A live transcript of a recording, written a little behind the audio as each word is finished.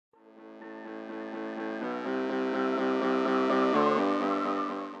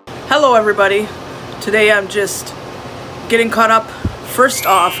Hello everybody. Today I'm just getting caught up,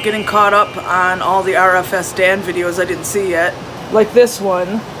 getting caught up on all the RFS Dan videos I didn't see yet. Like this one.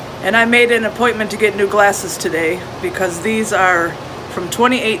 And I made an appointment to get new glasses today because these are from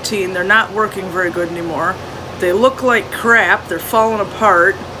 2018. They're not working very good anymore. They look like crap. They're falling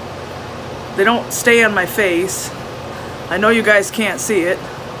apart. They don't stay on my face. I know you guys can't see it,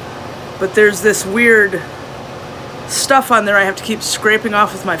 but there's this weird stuff on there I have to keep scraping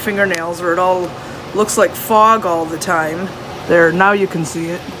off with my fingernails or it all looks like fog all the time. There, now you can see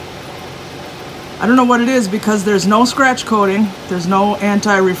it. I don't know what it is because there's no scratch coating, there's no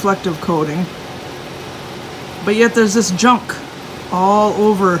anti-reflective coating, but yet there's this junk all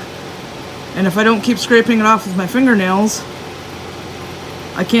over, and if I don't keep scraping it off with my fingernails,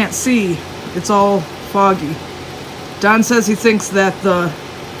 I can't see. It's all foggy. Don says he thinks that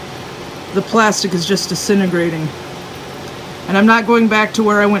the plastic is just disintegrating. And I'm not going back to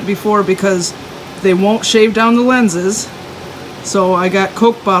where I went before because they won't shave down the lenses. So I got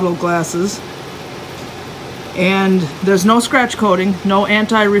Coke bottle glasses. And there's no scratch coating, no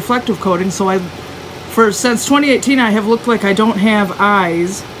anti-reflective coating. So since 2018 I have looked like I don't have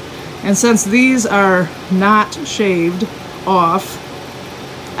eyes. And since these are not shaved off,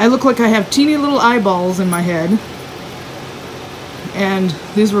 I look like I have teeny little eyeballs in my head. And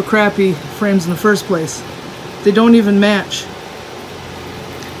these were crappy frames in the first place. They don't even match.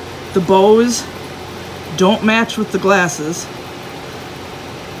 The bows don't match with the glasses.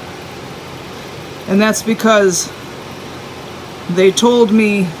 And that's because they told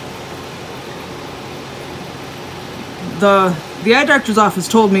me, the eye doctor's office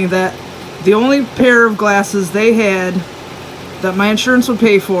told me that the only pair of glasses they had that my insurance would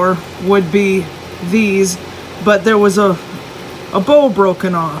pay for would be these, but there was a bow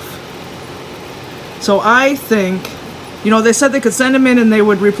broken off. So I think, they said they could send them in and they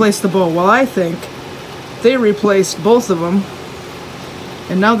would replace the bow. Well, I think they replaced both of them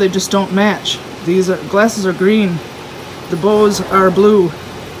and now they just don't match. These glasses are green. The bows are blue.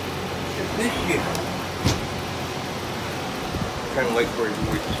 Kind of like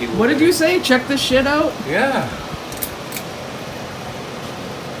what did you say? Check this shit out? Yeah.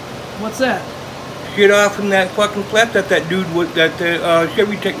 What's that? Shit off from that fucking flap that dude was, that the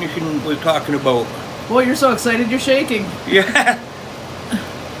Chevy technician was talking about. Boy, you're so excited you're shaking. Yeah.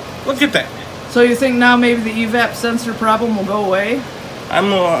 Look at that. So you think now maybe the evap sensor problem will go away?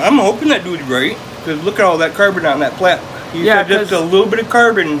 I'm hoping that dude's right, because look at all that carbon on that flap. He said just a little bit of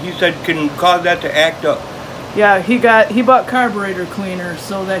carbon, he said, can cause that to act up. Yeah, he bought carburetor cleaner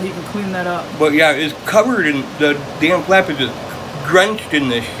so that he could clean that up. But yeah, it's covered in, the damn flap is just drenched in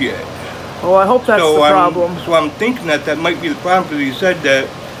this shit. Oh, I hope that's the problem. So I'm thinking that might be the problem, because he said that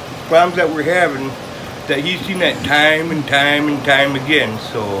the problems that we're having, that he's seen that time and time and time again,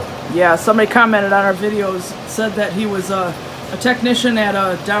 so. Yeah, somebody commented on our videos, said that he was a technician at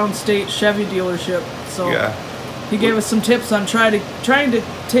a downstate Chevy dealership, so yeah. He gave us some tips on trying to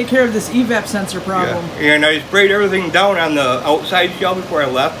take care of this evap sensor problem. Yeah, and I sprayed everything down on the outside shell before I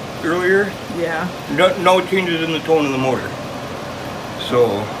left earlier. Yeah. No changes in the tone of the motor. So.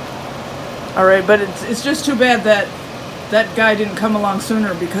 Alright, but it's just too bad that guy didn't come along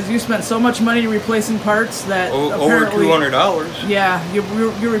sooner, because you spent so much money replacing parts that over $200. Yeah, you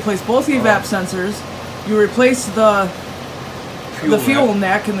replaced both evap sensors. You replaced the fuel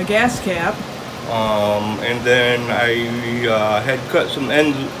neck and the gas cap. And then I had cut some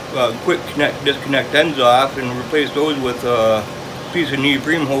ends, quick disconnect ends off, and replaced those with a piece of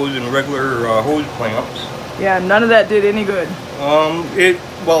neoprene hose and regular hose clamps. Yeah, none of that did any good.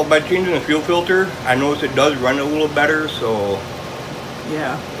 Well, by changing the fuel filter, I noticed it does run a little better, so.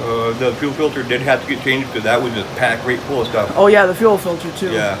 Yeah. The fuel filter did have to get changed because that was just packed right full of stuff. Oh yeah, the fuel filter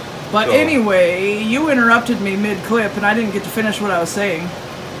too. Yeah. But anyway, you interrupted me mid-clip and I didn't get to finish what I was saying.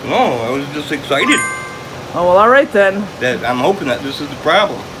 No, I was just excited. Oh, well, alright then. That I'm hoping that this is the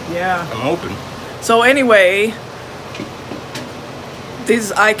problem. Yeah. I'm hoping. So anyway,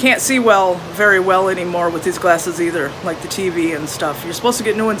 I can't see very well anymore with these glasses either, like the TV and stuff. You're supposed to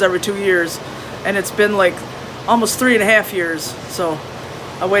get new ones every 2 years, and it's been like almost 3.5 years, so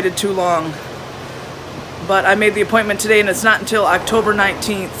I waited too long. But I made the appointment today and it's not until October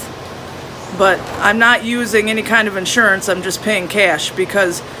 19th. But I'm not using any kind of insurance, I'm just paying cash,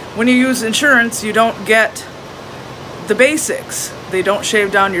 because when you use insurance you don't get the basics. They don't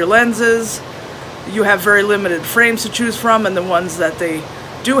shave down your lenses, you have very limited frames to choose from, and the ones that they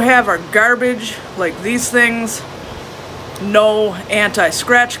do have are garbage, like these things. No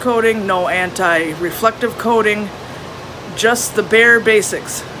anti-scratch coating, no anti-reflective coating, just the bare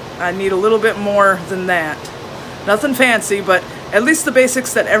basics. I need a little bit more than that. Nothing fancy, but at least the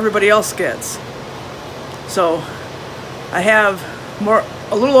basics that everybody else gets. So I have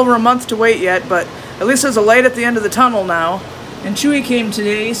a little over a month to wait yet, but at least there's a light at the end of the tunnel now. And Chewy came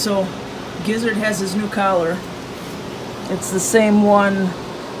today, so Gizzard has his new collar. It's the same one.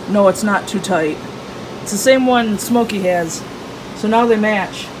 No, it's not too tight. It's the same one Smokey has. So now they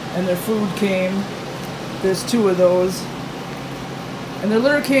match. And their food came. There's 2 of those. And their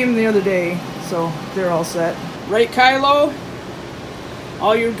litter came the other day, so they're all set. Right, Kylo?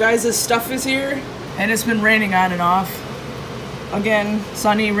 All your guys' stuff is here. And it's been raining on and off. Again,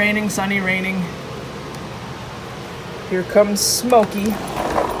 sunny, raining, sunny, raining. Here comes Smokey.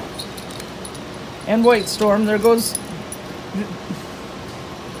 And White Storm. There go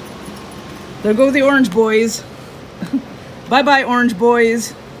the orange boys. Bye-bye, orange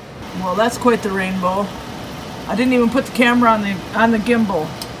boys. Well, that's quite the rainbow. I didn't even put the camera on the gimbal.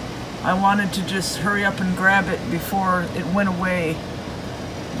 I wanted to just hurry up and grab it before it went away,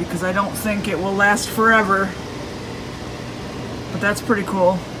 because I don't think it will last forever. But that's pretty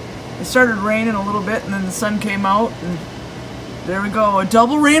cool. It started raining a little bit and then the sun came out, and there we go, a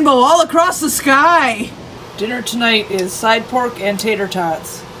double rainbow all across the sky. Dinner tonight is side pork and tater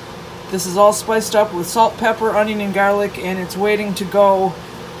tots. This is all spiced up with salt, pepper, onion, and garlic, and it's waiting to go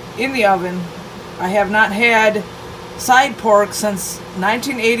in the oven. I have not had side pork since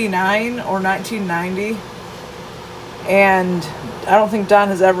 1989 or 1990, and I don't think Don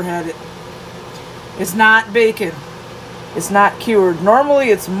has ever had it. It's not bacon. It's not cured. Normally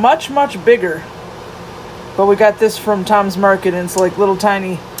it's much, much bigger, but we got this from Tom's Market, and it's like little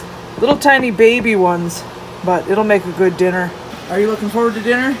tiny baby ones, but it'll make a good dinner. Are you looking forward to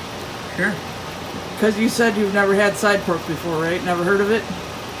dinner? Sure. Because you said you've never had side pork before, right? Never heard of it?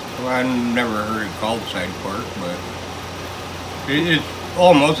 Well, I never heard it called side pork, but it's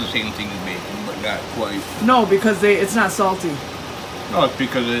almost the same thing as bacon, but not quite. No, because it's not salty. No, it's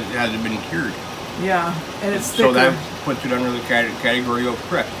because it hasn't been cured. Yeah, and it's thicker. So that puts it under the category of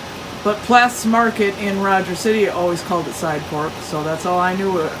fresh. But Plath's Market in Roger City always called it side pork, so that's all I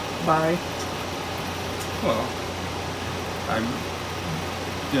knew it by. Well,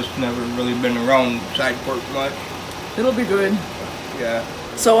 I've just never really been around side pork much. It'll be good. Yeah.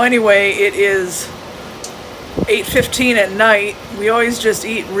 So anyway, it is 8:15 at night. We always just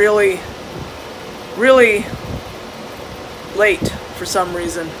eat really, really late for some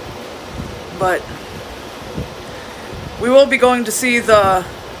reason. But we will be going to see the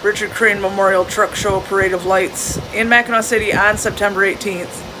Richard Crane Memorial Truck Show Parade of Lights in Mackinac City on September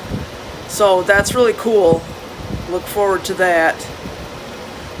 18th. So that's really cool. Look forward to that.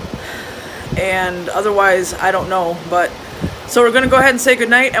 And otherwise, I don't know. But so we're going to go ahead and say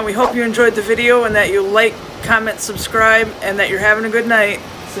goodnight, and we hope you enjoyed the video and that you like, comment, subscribe, and that you're having a good night.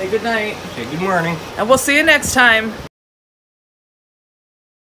 Say goodnight. Say good morning. And we'll see you next time.